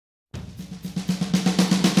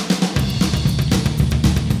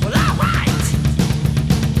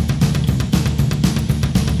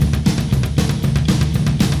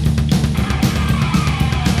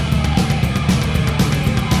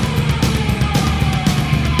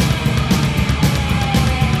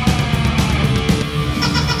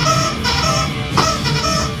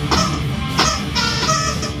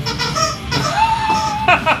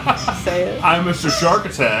I'm Mr. Shark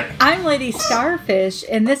Attack. I'm Lady Starfish,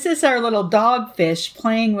 and this is our little dogfish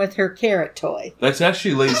playing with her carrot toy. That's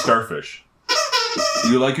actually Lady Starfish.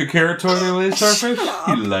 You like your carrot toy there, Lady Starfish?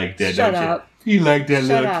 You like that, Shut don't up. you? You like that Shut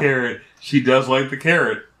little up. carrot. She does like the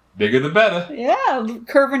carrot. Bigger the better. Yeah,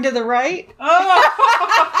 curving to the right.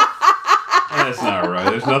 That's not right.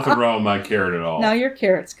 There's nothing wrong with my carrot at all. No, your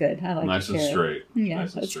carrot's good. I like Nice your and carrot. straight. Yeah,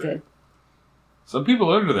 Nice and that's straight. good. Some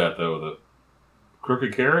people are into that, though. The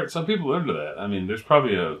crooked carrot. Some people are into that. I mean, there's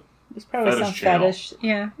probably There's probably fetish some channel. fetish.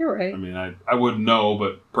 Yeah, you're right. I mean, I wouldn't know,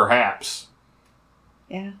 but perhaps.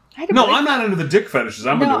 Yeah. No, I'm not into the dick fetishes.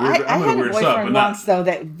 I'm into weird, I I'm had into a weird stuff. boyfriend But not, once, though,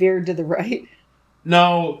 that veered to the right.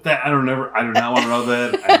 no, I do not want to know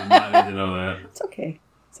that. I do not need to know that. It's okay.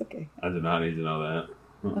 It's okay. I do not need to know that.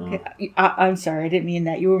 Okay. I'm sorry. I didn't mean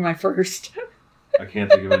that. You were my first. I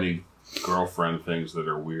can't think of any girlfriend things that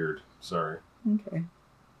are weird. Sorry. Okay.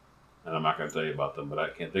 And I'm not going to tell you about them, but I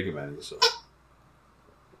can't think of any. So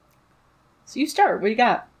you start. What do you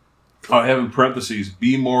got? I have in parentheses,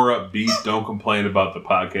 be more upbeat. Don't complain about the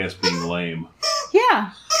podcast being lame.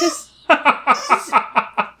 Yeah. Because...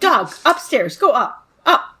 Dog, upstairs. Go up.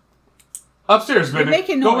 Up. Upstairs, baby. You're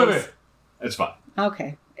making Go, noise. baby. It's fine.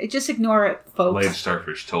 Okay. Just ignore it, folks. Lady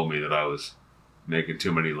Starfish told me that I was making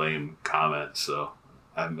too many lame comments, so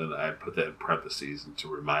I put that in parentheses to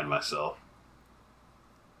remind myself.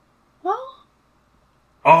 Well...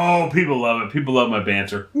 Oh, people love it. People love my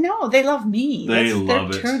banter. No, they love me. They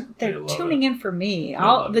love it. They're They love tuning it. in for me. They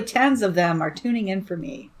All love the it. tens of them are tuning in for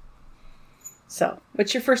me. So,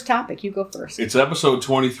 what's your first topic? You go first. It's episode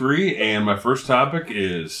 23, and my first topic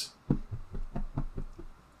is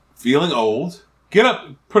feeling old. Get up.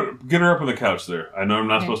 Get her up on the couch there. I know I'm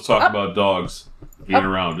not supposed to talk about dogs being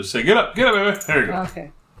around. Just say, get up, baby. There you go.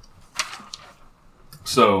 Okay.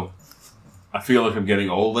 So, I feel like I'm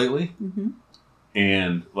getting old lately. Mm-hmm.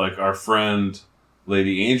 And like our friend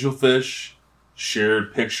Lady Angelfish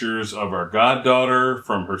shared pictures of our goddaughter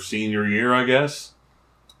from her senior year, I guess.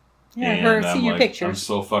 Yeah, and her I'm senior like, pictures. I'm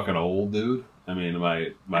so fucking old, dude. I mean,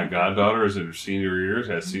 my goddaughter is in her senior years,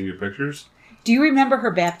 has senior pictures. Do you remember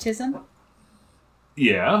her baptism?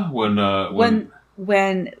 Yeah,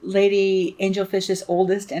 When Lady Angelfish's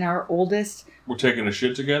oldest and our oldest. we're taking a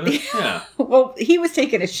shit together. Yeah, Well, he was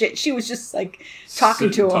taking a shit. She was just like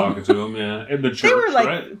talking to him. Talking to him, yeah. In the church, They were like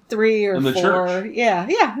right? 3 or In the 4. church. Yeah,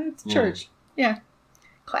 it's church. Yeah.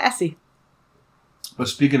 Classy. But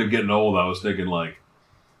speaking of getting old, I was thinking like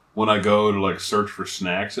when I go to like search for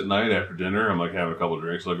snacks at night after dinner, I'm like having a couple of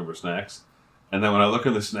drinks looking for snacks. And then when I look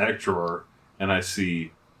in the snack drawer and I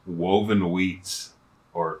see woven wheats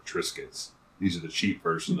or Triscuits. These are the cheap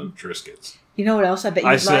version of Triscuits. You know what else I bet you'd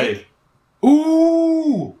I say, like?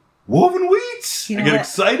 ooh, woven wheats. You know I get what?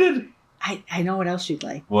 excited. I know what else you'd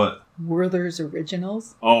like. What? Werther's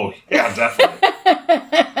Originals. Oh, yeah, definitely.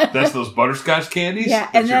 That's those butterscotch candies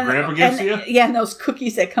Yeah, that your grandpa gives to you? Yeah, and those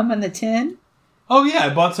cookies that come in the tin. Oh, yeah,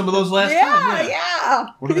 I bought some of those last time. Yeah.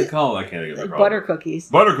 What do they call it? I can't think of Like it. butter cookies.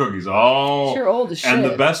 Butter cookies. Oh. Sure old as shit. And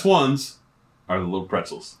the best ones are the little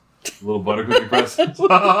pretzels. The little butter cookie pretzels.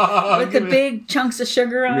 With the big chunks of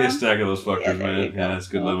sugar on Give me a them. stack of those fuckers, Yeah, there man. you go. Yeah, that's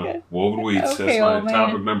good Okay. living. Woven wheats. Okay, That's old my man.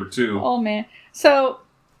 topic number 2. Oh, man. So,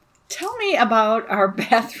 tell me about our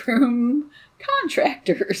bathroom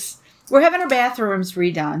contractors. We're having our bathrooms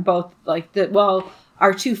redone. Both,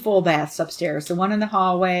 our 2 full baths upstairs. The one in the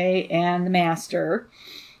hallway and the master.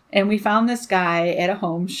 And we found this guy at a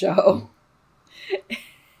home show.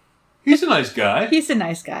 He's a nice guy. He's a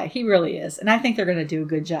nice guy. He really is. And I think they're going to do a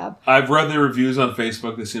good job. I've read their reviews on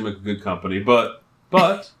Facebook. They seem like a good company. But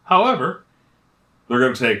however, they're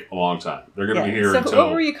going to take a long time. They're going to be here so until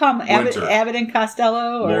what were you calling them? Abbott and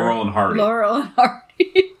Costello? Or Laurel and Hardy. Laurel and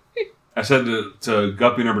Hardy. I said to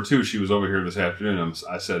Guppy number 2, she was over here this afternoon.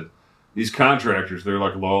 I said, these contractors, they're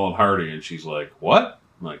like Laurel and Hardy. And she's like, what?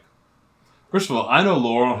 I'm like, first of all, I know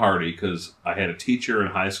Laurel and Hardy because I had a teacher in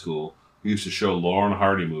high school who used to show Laurel and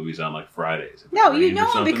Hardy movies on like Fridays. No, you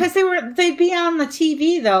know them because they'd be on the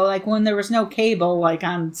TV though, like when there was no cable, like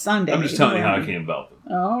on Sunday. I'm just telling you how I came about them.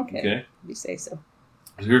 Oh, okay. Okay. You say so.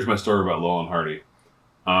 So here's my story about Laurel and Hardy.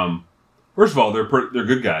 First of all, they're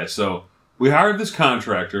good guys. So we hired this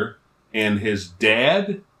contractor, and his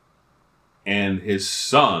dad and his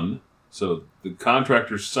son. So the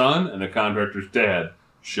contractor's son and the contractor's dad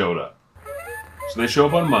showed up. So they show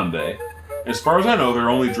up on Monday. As far as I know, they're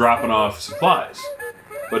only dropping off supplies.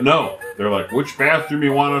 But no, they're like, which bathroom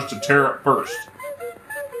you want us to tear up first?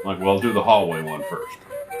 I'm like, well, I'll do the hallway one first.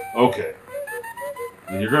 Okay.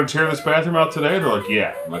 And you're going to tear this bathroom out today? They're like,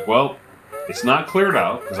 yeah. I'm like, well, it's not cleared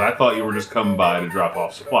out because I thought you were just coming by to drop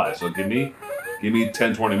off supplies. So give me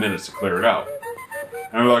 10, 20 minutes to clear it out.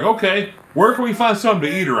 And we're like, okay. where can we find something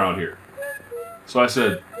to eat around here? So I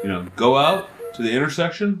said, go out to the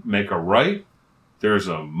intersection, make a right. There's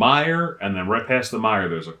a Meijer, and then right past the Meijer,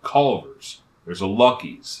 there's a Culver's. There's a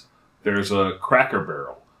Lucky's. There's a Cracker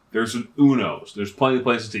Barrel. There's an Uno's. There's plenty of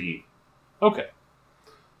places to eat. Okay.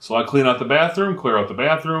 So I clean out the bathroom, clear out the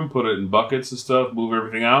bathroom, put it in buckets and stuff, move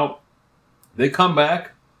everything out. They come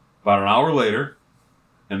back about an hour later,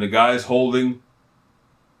 and the guy's holding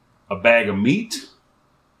a bag of meat,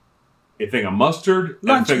 a thing of mustard,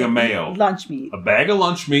 and a thing of mayo. Lunch meat. A bag of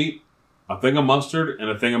lunch meat, a thing of mustard, and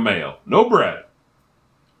a thing of mayo. No bread.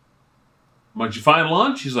 Did you find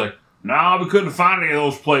lunch? He's like, no, we couldn't find any of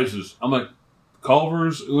those places. I'm like,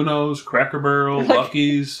 Culver's, Uno's, Cracker Barrel,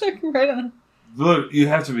 Lucky's. Right on. Look, you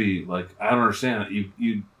have to be like, I don't understand.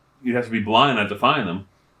 You have to be blind not to find them.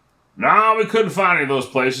 No, we couldn't find any of those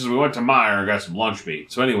places. We went to Meijer and got some lunch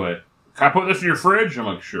meat. So anyway, can I put this in your fridge? I'm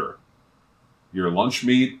like, sure. Your lunch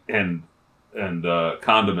meat and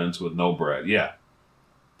condiments with no bread. Yeah.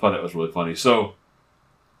 Thought that was really funny. So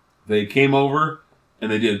they came over and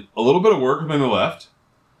they did a little bit of work and then they left.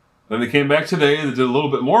 Then they came back today and they did a little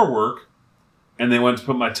bit more work and they went to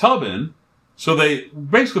put my tub in. So they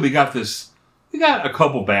basically got this. They got a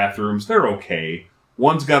couple bathrooms. They're okay.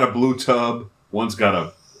 One's got a blue tub. One's got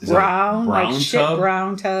a brown tub. Shit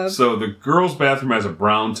brown tub. So the girls' bathroom has a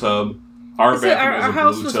brown tub. Our bathroom has a blue tub. Our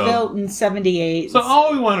house was built in '78. So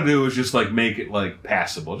all we want to do is just like make it like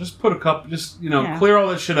passable. Just put a cup. Just clear all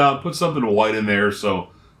that shit out. Put something white in there. So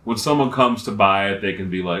when someone comes to buy it, they can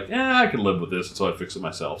be like, I can live with this until I fix it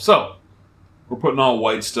myself. So we're putting all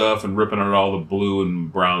white stuff and ripping out all the blue and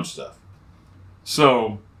brown stuff.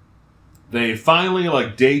 So they finally,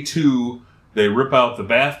 like day 2, they rip out the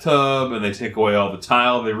bathtub and they take away all the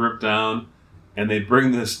tile they ripped down and they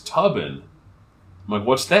bring this tub in. I'm like,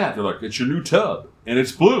 what's that? They're like, it's your new tub and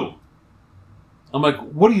it's blue. I'm like,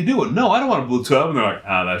 what are you doing? No, I don't want a blue tub. And they're like,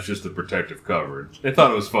 that's just the protective coverage. They thought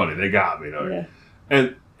it was funny. They got me. Yeah.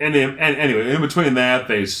 And anyway, in between that,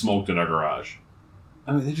 they smoked in our garage.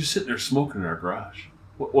 I mean, they just sitting there smoking in our garage.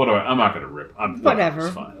 I'm not going to rip. Whatever.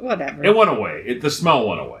 It's fine. Whatever. It went away. The smell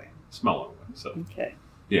went away. So okay.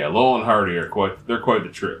 Yeah, Lowell and Hardy are quite the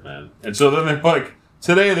trip, man. And so then they're like,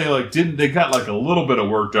 today they got like a little bit of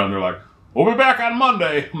work done. They're like, we'll be back on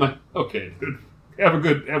Monday. I'm like, okay, dude. Have a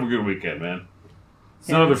good weekend, man. It's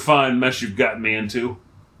another fine mess you've gotten me into.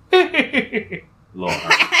 Lowell and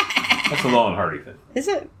Hardy. That's a Lowell and Hardy thing. Is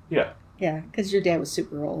it? Yeah. Yeah, because your dad was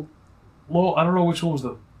super old. Well, I don't know which one was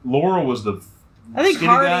Laurel was the I think skinny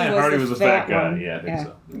Hardy guy and Hardy was the fat guy. One. Yeah, I think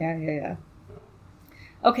so. Yeah.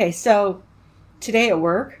 Okay, so today at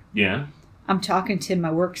work, I'm talking to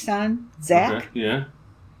my work son, Zach. Okay. Yeah,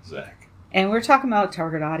 Zach. And we're talking about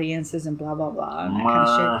target audiences and blah, blah, blah, and that kind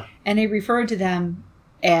of shit. And he referred to them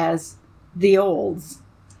as the olds.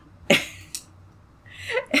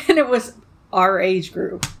 And it was our age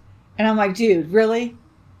group. And I'm like, dude, really?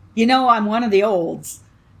 I'm one of the olds.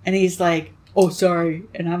 And he's like, oh, sorry.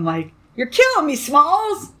 And I'm like, you're killing me,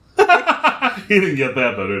 Smalls. He didn't get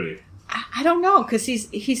that, though, did he? I don't know, because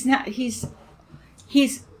he's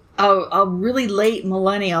a really late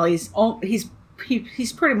millennial. He's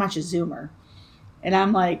pretty much a Zoomer, and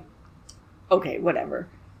I'm like, okay, whatever.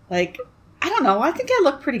 Like, I don't know. I think I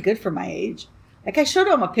look pretty good for my age. Like, I showed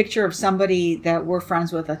him a picture of somebody that we're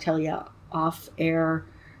friends with. I'll tell you off air,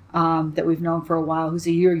 that we've known for a while, who's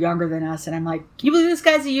a year younger than us, and I'm like, can you believe this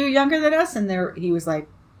guy's a year younger than us? And he was like,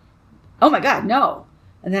 oh my God, no.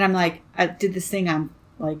 And then I'm like, I did this thing on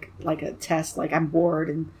like a test, like I'm bored,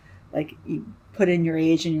 and like you put in your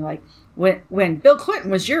age and you're like, when Bill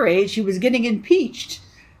Clinton was your age, he was getting impeached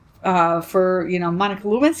for Monica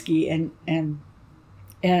Lewinsky,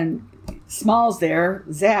 and Smalls there,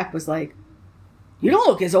 Zach was like, you don't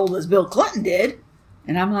look as old as Bill Clinton did.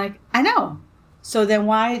 And I'm like, I know. So then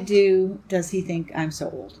why does he think I'm so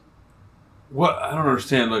old? What? I don't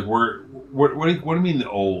understand. Like, what do you mean the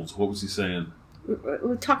olds? What was he saying?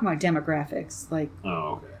 We're talking about demographics. Like,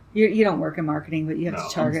 oh, okay. You don't work in marketing, but you have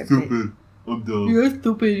to target. I'm stupid. I'm dumb. You're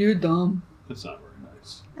stupid. You're dumb. That's not very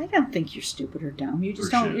nice. I don't think you're stupid or dumb. You just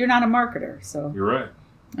Appreciate don't. it. You're not a marketer. So you're right.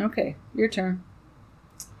 Okay, your turn.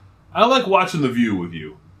 I like watching The View with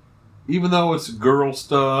you, even though it's girl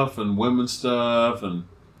stuff and women stuff and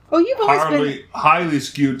you've always been highly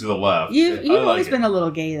skewed to the left. You've always been a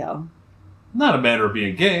little gay, though. Not a matter of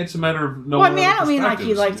being gay. It's a matter of knowing. Well, I mean, I don't mean like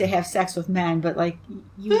you like to have sex with men, but like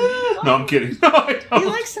you. No, I'm kidding. No, I don't. You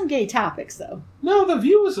like some gay topics, though. No, The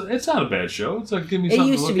View it's not a bad show. It's like give me something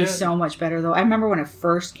to look at. It used to be so much better, though. I remember when it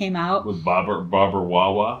first came out with Barbara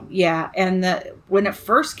Wawa. Yeah, and when it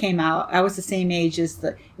first came out, I was the same age as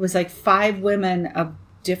it was like 5 women of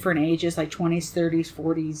different ages, like 20s, 30s,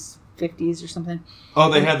 40s, 50s or something. Oh,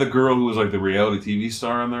 they had the girl who was like the reality TV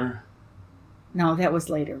star on there? No, that was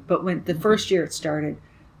later. But when the first year it started,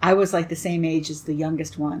 I was like the same age as the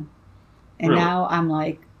youngest one. And Really? now I'm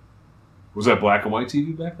like... Was that black and white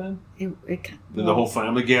TV back then? Did the whole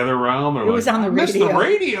family gather around? It was on the radio. I missed the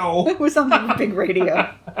radio. It was on the big radio.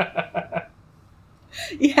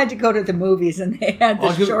 You had to go to the movies, and they had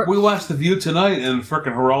the short... We watched The View tonight, and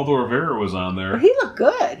frickin' Geraldo Rivera was on there. Well, he looked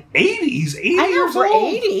good. 80s? 80 I know, years for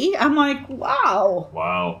old? 80. I'm like, wow.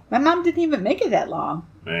 Wow. My mom didn't even make it that long.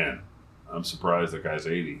 Man, I'm surprised that guy's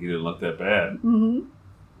 80. He didn't look that bad. Mm-hmm.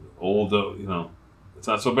 Old, it's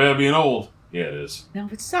not so bad being old. Yeah, it is. No,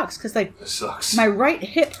 it sucks, because, like, it sucks. My right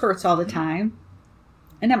hip hurts all the time.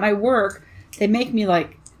 And at my work, they make me,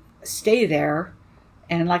 like, stay there.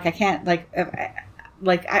 And, like, I can't,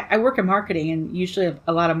 I work in marketing, and usually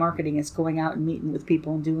a lot of marketing is going out and meeting with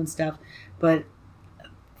people and doing stuff. But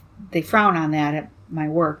they frown on that at my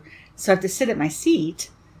work. So I have to sit at my seat,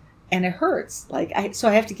 and it hurts. So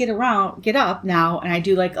I have to get up now, and I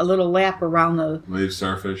do, like, a little lap around the... Wave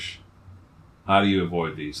starfish. How do you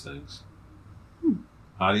avoid these things?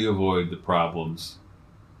 How do you avoid the problems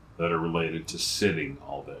that are related to sitting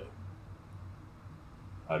all day?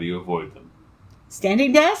 How do you avoid them?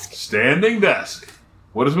 Standing desk? Standing desk.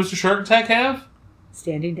 What does Mr. Shark Attack have?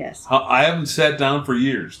 Standing desk. I haven't sat down for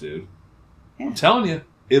years, dude. Yeah. I'm telling you,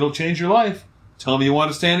 it'll change your life. Tell me you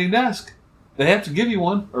want a standing desk. They have to give you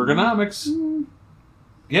one. Ergonomics. Mm.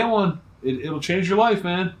 Get one. It'll change your life,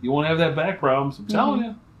 man. You won't have that back problems. I'm telling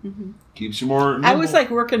you. Mm-hmm. Keeps you more nimble. I was like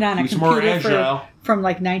working on a computer from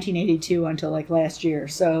like 1982 until like last year,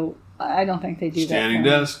 so I don't think they do Standing that.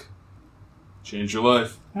 Standing desk. Change your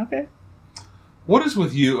life. Okay. What is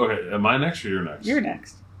with you? Okay, am I next or you're next? You're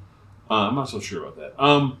next. I'm not so sure about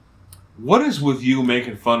that. What is with you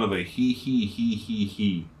making fun of the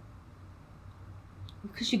he?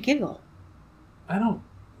 Because you giggle. I don't.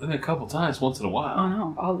 I mean, a couple times, once in a while. Oh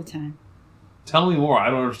no, all the time. Tell me more.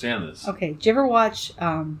 I don't understand this. Okay. Did you ever watch?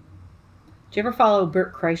 Do you ever follow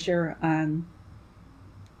Bert Kreischer on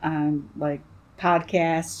like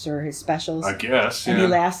podcasts or his specials? I guess. Yeah. And he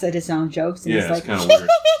laughs at his own jokes, and he's like, it's kind of weird.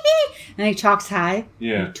 And he talks high.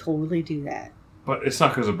 Yeah. You totally do that. But it's not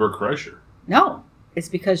because of Bert Kreischer. No, it's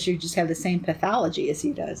because you just have the same pathology as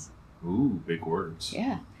he does. Ooh, big words.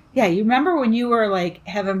 Yeah. Yeah. You remember when you were like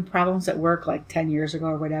having problems at work like 10 years ago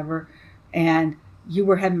or whatever, and you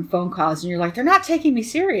were having phone calls and you're like, they're not taking me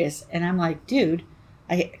serious. And I'm like, dude,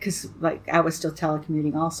 because like I was still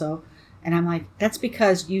telecommuting also. And I'm like, that's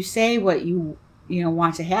because you say what you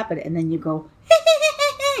want to happen. And then you go,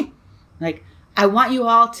 like, I want you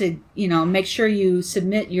all to, make sure you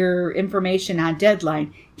submit your information on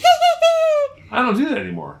deadline. I don't do that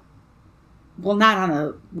anymore. Well, not on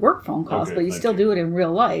a work phone calls, but you still do it in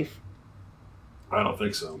real life. I don't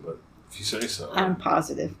think so, but if you say so. I'm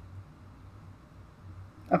positive.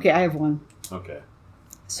 Okay, I have one. Okay.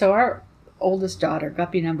 So our oldest daughter,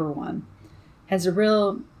 Guppy number 1, has a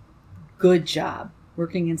real good job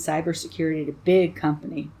working in cybersecurity at a big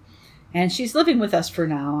company. And she's living with us for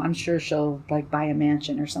now. I'm sure she'll like buy a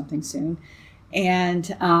mansion or something soon. And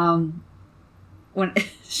when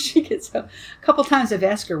she gets home, a couple times I've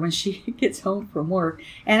asked her when she gets home from work.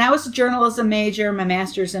 And I was a journalism major, my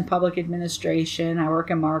master's in public administration. I work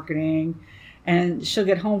in marketing. And she'll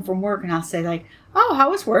get home from work and I'll say like, oh,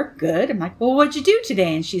 how was work? Good. I'm like, well, what'd you do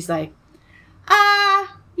today? And she's like,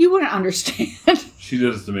 you wouldn't understand. She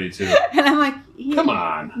does it to me too. And I'm like, come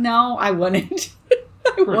on. No, I wouldn't.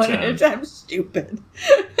 I wouldn't. I'm stupid.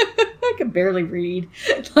 I can barely read.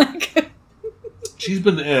 She's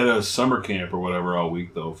been at a summer camp or whatever all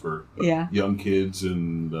week though for young kids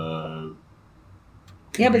and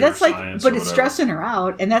yeah, but that's like, but it's stressing her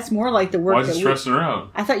out, and that's more like the work. Why is it stressing her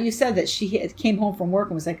out? I thought you said that she came home from work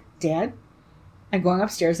and was like, Dad, I'm going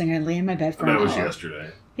upstairs. I'm going to lay in my bed for an hour. That was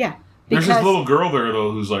yesterday. Yeah. There's this little girl there,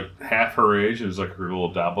 though, who's like half her age and is like her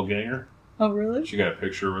little doppelganger. Oh, really? She got a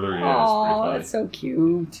picture with her. Yeah, oh, that's so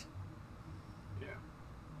cute. Yeah.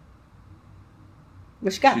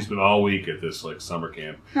 She's been all week at this like summer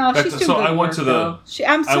camp. No, she's doing good I went to the.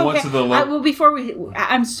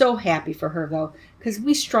 I'm so happy for her though, because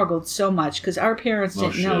we struggled so much because our parents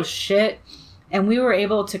didn't know shit, and we were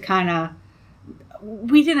able to kind of.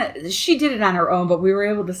 She did it on her own, but we were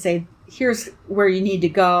able to say, here's where you need to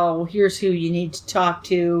go. Here's who you need to talk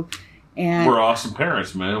to. And we're awesome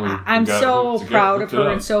parents, man. I'm so proud of her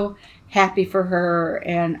and so happy for her.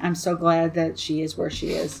 And I'm so glad that she is where she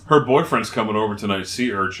is. Her boyfriend's coming over tonight,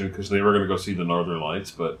 Sea Urchin, because they were going to go see the Northern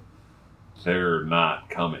Lights, but they're not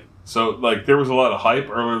coming. So, like, there was a lot of hype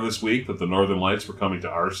earlier this week that the Northern Lights were coming to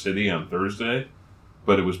our city on Thursday.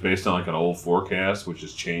 but it was based on like an old forecast, which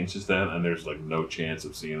has changed since then, and there's like no chance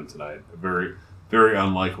of seeing them tonight. A very, very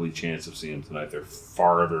unlikely chance of seeing them tonight. They're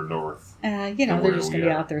farther north. They're just going to be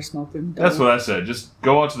out there smoking dope. That's what I said. Just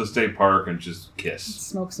go out to the state park and just kiss.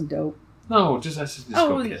 Smoke some dope. No, I said just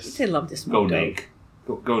go kiss. They love to smoke dope.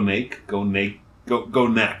 Go nake. Go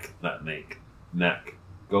neck. Not nake. Neck.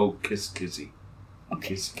 Go kissy.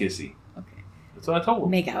 Okay. Kissy. Okay. That's what I told them.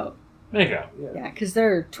 Make out. Yeah. Yeah, because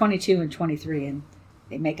they're 22 and 23 and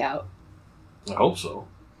they make out. I hope so.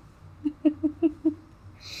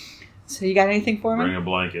 So you got anything for me? Bring a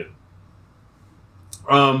blanket.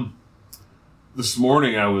 This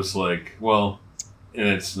morning I was like, and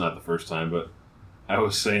it's not the first time, but I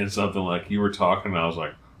was saying something like you were talking and I was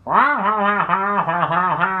like, I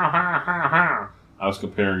was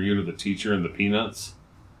comparing you to the teacher in the Peanuts.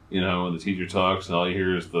 You know, when the teacher talks and all you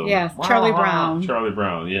hear is the... Yeah, Charlie Brown. Charlie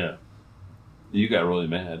Brown, yeah. You got really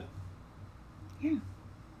mad. Yeah.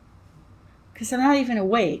 Because I'm not even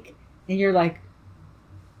awake. And you're like,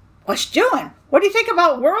 what you doing? What do you think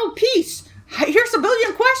about world peace? Here's a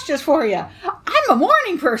billion questions for you. I'm a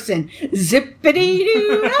morning person.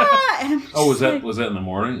 Zippity-doo-dah. Was that in the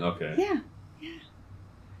morning? Okay.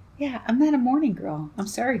 Yeah, I'm not a morning girl. I'm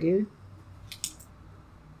sorry, dude.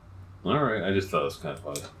 All right. I just thought it was kind of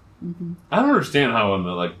funny. Mm-hmm. I don't understand how in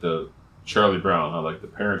the Charlie Brown, how the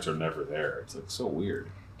parents are never there. It's like so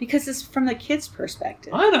weird. Because it's from the kid's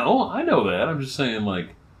perspective. I know that. I'm just saying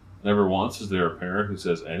never once is there a parent who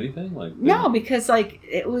says anything No, because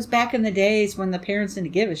it was back in the days when the parents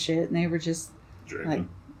didn't give a shit and they were just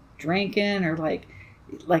drinking or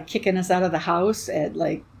kicking us out of the house at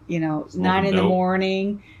 9 in the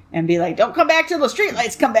morning and be like, don't come back till the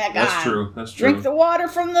streetlights come back on. That's true. Drink the water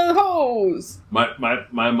from the hose.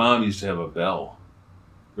 My mom used to have a bell.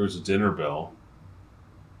 There was a dinner bell.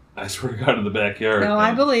 I swear to God, in the backyard. No,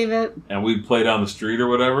 I believe it. And we'd play down the street or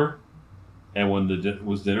whatever. And when it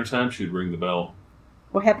was dinner time, she'd ring the bell.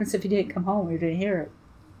 What happens if you didn't come home or you didn't hear it?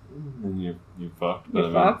 And you fucked.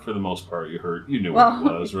 But fucked? For the most part, you heard. You knew what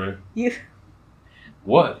it was, right?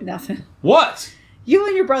 What? Nothing. What? You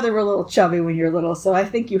and your brother were a little chubby when you were little, so I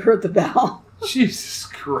think you heard the bell. Jesus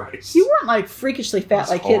Christ. You weren't freakishly fat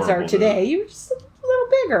like kids are today. You were just a little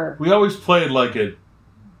bigger. We always played at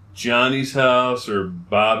Johnny's house or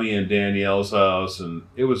Bobby and Danielle's house, and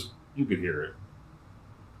you could hear it.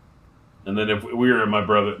 And then if we were at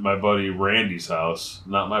my buddy Randy's house,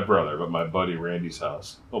 not my brother, but my buddy Randy's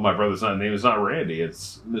house. Well, my brother's name is not Randy,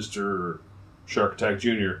 it's Mr. Shark Attack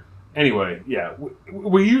Jr. Anyway, yeah,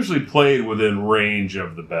 we usually played within range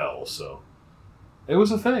of the bell, so it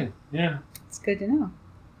was a thing, yeah. It's good to know.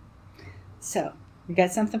 So, you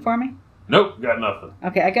got something for me? Nope, got nothing.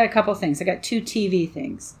 Okay, I got a couple things. I got 2 TV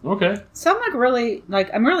things. Okay. So I'm really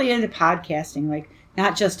into podcasting,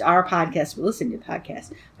 not just our podcast, but listening to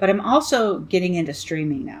podcasts. But I'm also getting into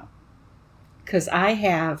streaming now. Because I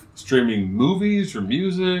have... Streaming movies or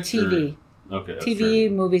music? TV. Okay. TV,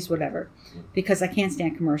 streaming. Movies, whatever. Because I can't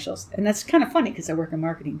stand commercials. And that's kind of funny because I work in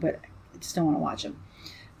marketing, but I just don't want to watch them.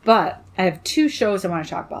 But I have 2 shows I want to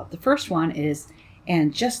talk about. The first one is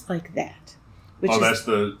And Just Like That. That's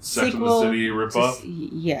the Sex and the City ripoff?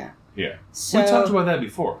 Yeah. Yeah. So, we talked about that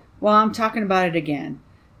before. Well, I'm talking about it again.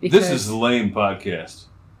 Because, this is a lame podcast.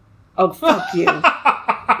 Oh, fuck you.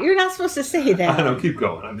 You're not supposed to say that. I know, keep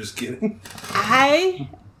going. I'm just kidding. I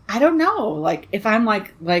don't know. If I'm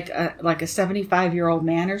like a 75-year-old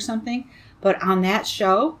man or something, but on that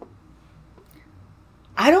show,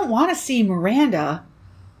 I don't want to see Miranda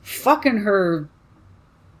fucking her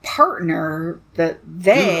partner that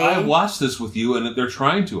they... Dude, I watched this with you and they're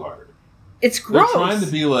trying too hard. It's gross. They're trying to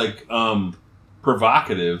be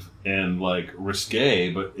provocative and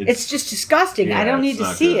risque, but it's just disgusting. Yeah, I don't need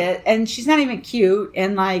to see it. And she's not even cute.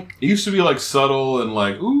 And it used to be subtle and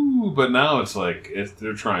ooh, but now it's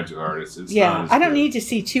they're trying too hard. It's yeah. I don't need to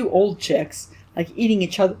see 2 old chicks eating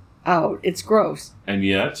each other out. It's gross. And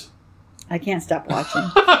yet, I can't stop watching.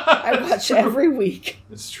 I watch every week.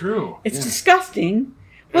 It's true. It's disgusting.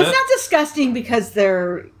 Well, it's not disgusting because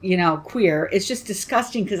they're queer. It's just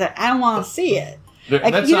disgusting because I don't want to see it.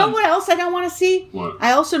 What else I don't want to see? What?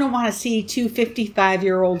 I also don't want to see 2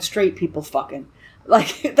 55-year-old straight people fucking.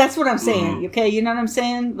 That's what I'm saying, okay? You know what I'm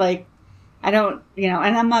saying? I don't,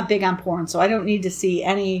 and I'm not big on porn, so I don't need to see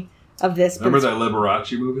any of this. Remember that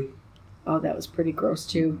Liberace movie? Oh, that was pretty gross,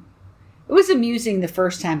 too. It was amusing the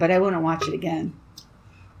first time, but I wouldn't watch it again.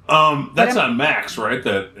 That's on Max, right?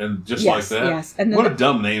 Just like that? Yes. What a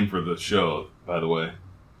dumb name for the show, by the way.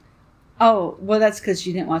 Oh, well, that's because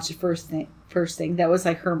you didn't watch the first thing. That was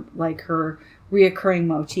her reoccurring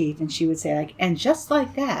motif, and she would say and just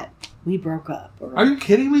like that. we broke up. Or, Are you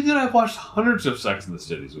kidding me, dude? I've watched hundreds of Sex and the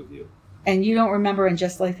Cities with you. And you don't remember And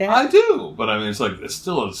Just Like That? I do, but I mean, it's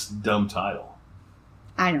still a dumb title.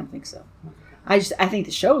 I don't think so. Okay. I think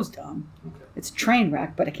the show's dumb. Okay. It's a train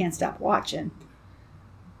wreck, but I can't stop watching.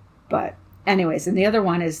 But anyways, and the other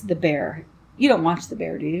one is The Bear. You don't watch The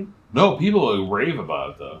Bear, do you? No, people rave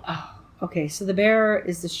about it though. Oh, okay. So The Bear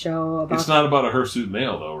is the show about. It's not about a hirsute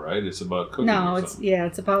male though, right? It's about cooking. No, or it's something.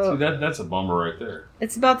 it's about. See, that's a bummer right there.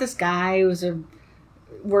 It's about this guy who's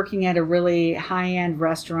working at a really high-end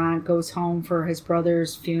restaurant, goes home for his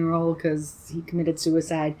brother's funeral because he committed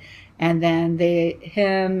suicide, and then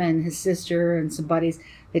him and his sister and some buddies,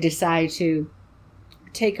 they decide to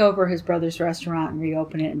take over his brother's restaurant and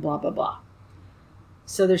reopen it and blah blah blah.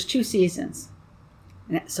 So there's 2 seasons,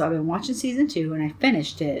 and so I've been watching season 2 and I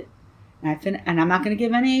finished it, and I'm not going to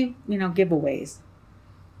give any giveaways,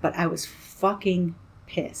 but I was fucking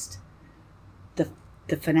pissed.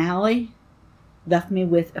 The finale left me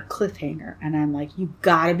with a cliffhanger, and I'm like, you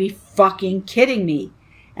gotta be fucking kidding me.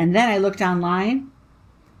 And then I looked online,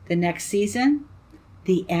 the next season,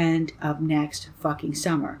 the end of next fucking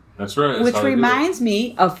summer. That's right. That's which how they do it. reminds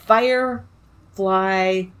me of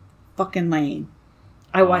Firefly fucking Lane.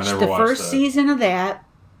 I watched the first season of that,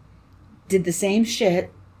 did the same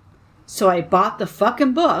shit, so I bought the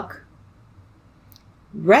fucking book,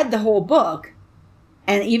 read the whole book,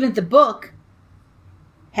 and even the book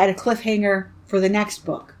had a cliffhanger for the next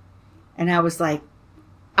book. And I was like,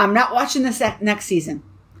 I'm not watching this next season.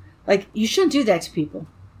 Like, you shouldn't do that to people.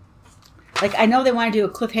 Like, I know they want to do a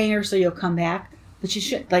cliffhanger so you'll come back, but you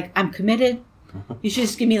should, like, I'm committed. You should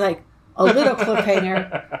just give me, like, a little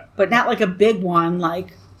cliffhanger, but not like a big one.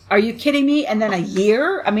 Like, are you kidding me? And then a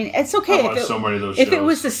year? I mean, it's okay. I watched so many of those if shows. it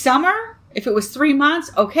was the summer, if it was 3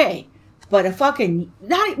 months, okay. But a fucking,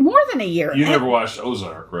 not more than a year. You never watched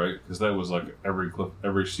Ozark, right? Because that was like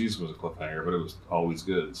every season was a cliffhanger, but it was always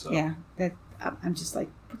good. So. Yeah, I'm just like,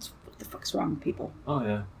 what the fuck's wrong with people? Oh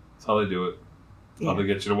yeah, that's how they do it. That's how Yeah. they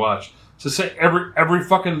get you to watch. So say every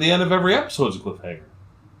fucking the end of every episode is a cliffhanger.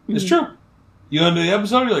 It's Mm-hmm. true. You end the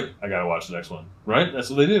episode, you're like, I gotta watch the next one, right? That's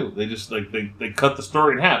what they do. They just like they cut the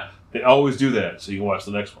story in half. They always do that, so you can watch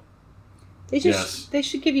the next one. They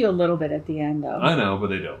should give you a little bit at the end, though. I know, but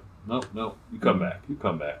they don't. No. You come back. You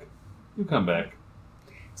come back.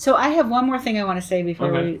 So I have one more thing I want to say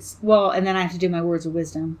before Okay. and then I have to do my words of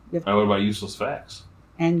wisdom. What about useless facts?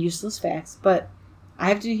 And useless facts, but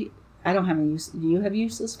I don't have any do you have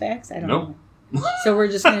useless facts? I don't Nope. know. So we're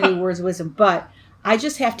just going to do words of wisdom, but I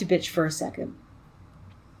just have to bitch for a second.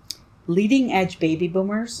 Leading edge baby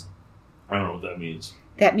boomers. I don't know what that means.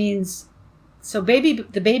 That means, so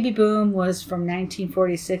the baby boom was from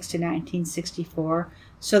 1946 to 1964.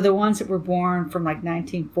 So the ones that were born from like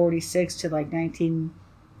 1946 to like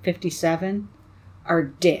 1957 are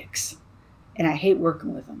dicks. And I hate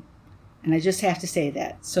working with them. And I just have to say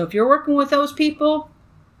that. So if you're working with those people,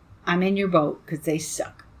 I'm in your boat because they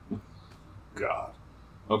suck. God.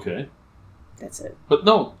 Okay. That's it. But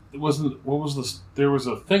no, it wasn't. What was this? There was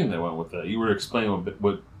a thing that went with that. You were explaining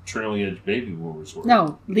what trailing edge baby boomers were.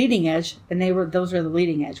 No, leading edge. And those are the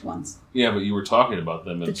leading edge ones. Yeah, but you were talking about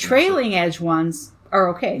them. The trailing edge ones are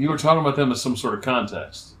okay. You were talking about them as some sort of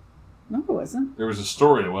context. No, it wasn't. There was a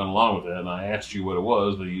story that went along with it, and I asked you what it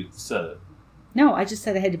was, but you said it. No, I just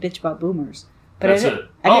said I had to bitch about boomers. But That's it.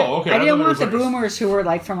 Okay. I didn't want the there was boomers who were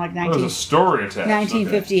like from like there was a story attached.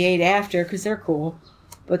 1958 after, because they're cool.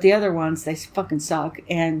 But the other ones, they fucking suck.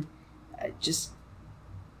 And just,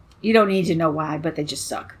 you don't need to know why, but they just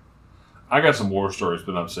suck. I got some war stories,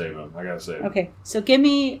 but I'm saving them. I gotta save them. Okay, so give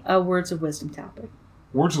me a words of wisdom topic.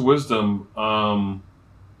 Words of wisdom.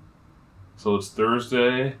 So it's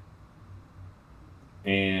Thursday,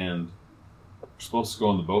 and we're supposed to go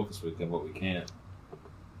on the boat this weekend, but we can't.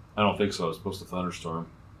 I don't think so. It's supposed to thunderstorm.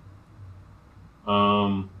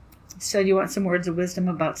 So you want some words of wisdom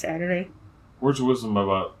about Saturday? Words of wisdom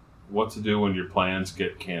about what to do when your plans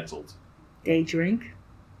get canceled. Day drink?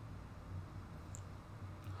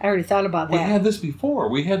 I already thought about We that. had this before.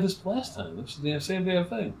 We had this last time. This is the same damn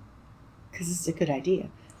thing. Because it's a good idea.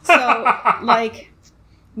 So, like,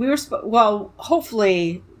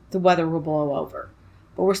 hopefully the weather will blow over.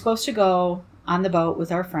 But we're supposed to go on the boat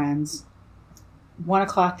with our friends 1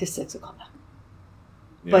 o'clock to 6 o'clock.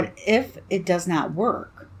 Yeah. But if it does not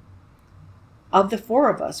work, of the 4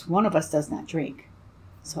 of us, 1 of us does not drink.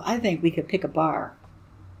 So I think we could pick a bar.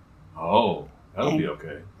 Oh, that'll be and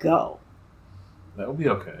okay. Go. That'll be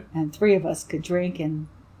okay. And 3 of us could drink, and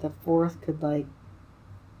the 4th could, like,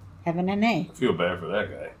 have an NA. I feel bad for that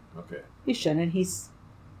guy. Okay. He shouldn't.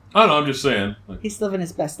 I don't know. I'm just saying. Like, He's living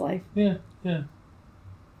his best life. yeah.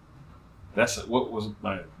 That's what was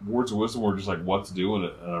my words of wisdom were just like what to do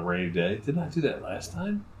on a rainy day. Didn't I do that last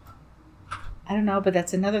time? I don't know, but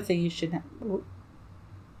that's another thing you should not.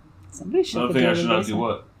 Somebody should. Another thing I should not do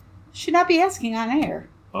what? Should not be asking on air.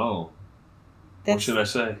 Oh. What should I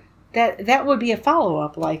say? That would be a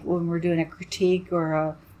follow-up, like when we're doing a critique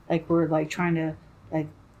or like we're like trying to like,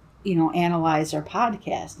 analyze our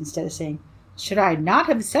podcast instead of saying, should I not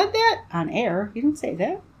have said that on air? You don't say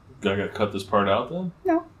that. I got to cut this part out then?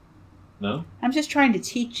 No. No? I'm just trying to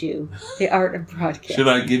teach you the art of broadcasting. Should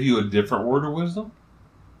I give you a different word of wisdom?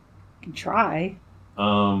 You can try.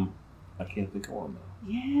 I can't think of one though.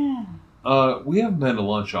 Yeah. We haven't been to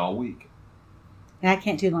lunch all week. And I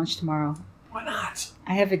can't do lunch tomorrow. Why not?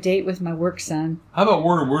 I have a date with my work son. How about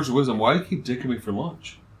words of wisdom? Why do you keep dicking me for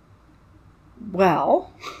lunch?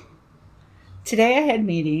 Well, today I had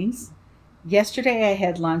meetings. Yesterday I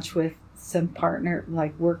had lunch with some partner,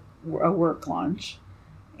 like a work lunch.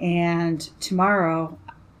 And tomorrow,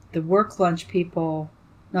 the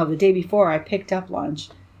day before I picked up lunch.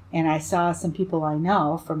 And I saw some people I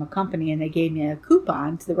know from a company, and they gave me a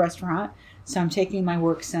coupon to the restaurant. So I'm taking my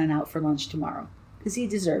work son out for lunch tomorrow. Because he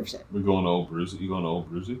deserves it. We're going to Old Brucey? You going to Old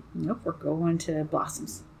Brucey? Nope, we're going to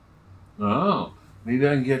Blossoms. Oh. Maybe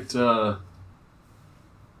I can get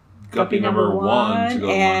Guppy number one to go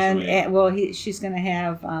and well, she's going to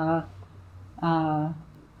have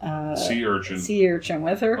sea urchin. Sea urchin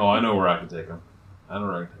with her. Oh, I know where I can take him.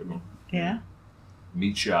 Yeah?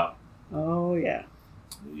 Meat shop. Oh, yeah.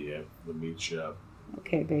 Yeah, the meat shop.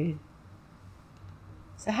 Okay, babe.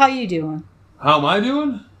 So how you doing? How am I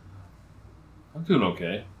doing? I'm doing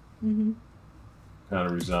okay. Mm-hmm. Kind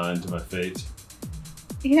of resigned to my fate.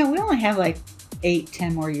 We only have like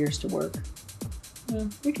 8-10 more years to work. Yeah,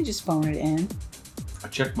 we could just phone it in. I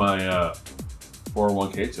checked my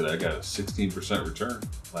 401k today. I got a 16% return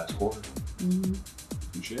last quarter. Mm-hmm.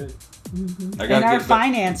 Touché. Mm-hmm. And our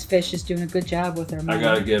finance fish is doing a good job with her money. I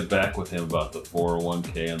got to get back with him about the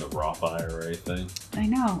 401k and the Roth IRA thing. I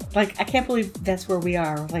know. Like, I can't believe that's where we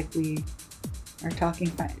are. Like, we are talking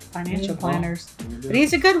financial planners. But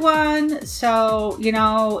he's a good one. So,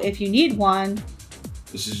 if you need one.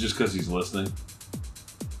 This is just because he's listening?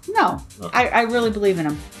 No. Okay. I really believe in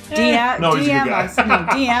him. DM us. No,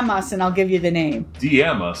 DM us and I'll give you the name.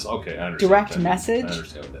 DM us? Okay, I understand. Direct message? I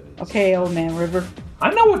understand what that means. Okay, old man River. I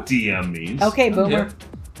know what DM means. Okay, boomer.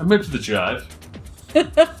 I'm hip to the jive.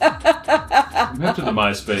 I'm hip to the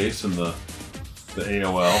MySpace and the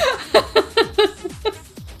AOL.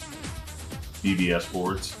 BBS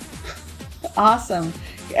boards. Awesome.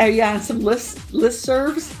 Are you on some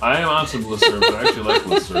listservs? I am on some listservs. I actually like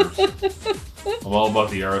listservs. I'm all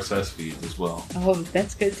about the RSS feeds as well. Oh,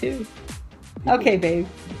 that's good too. Okay, babe.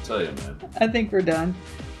 I'll tell you, man. I think we're done.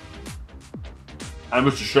 I'm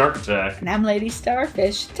Mr. Shark Attack. And I'm Lady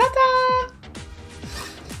Starfish. Ta-ta!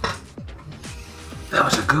 That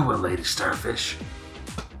was a good one, Lady Starfish.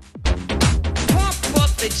 Pump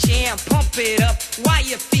up the jam, pump it up while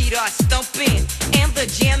your feet are stumping. And the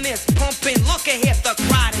jam is pumping. Look ahead, the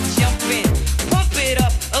crowd is jumping. Pump it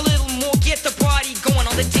up a little more, get the party going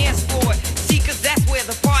on the dance floor. See, cause that's where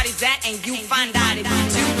the party's at, and you find out if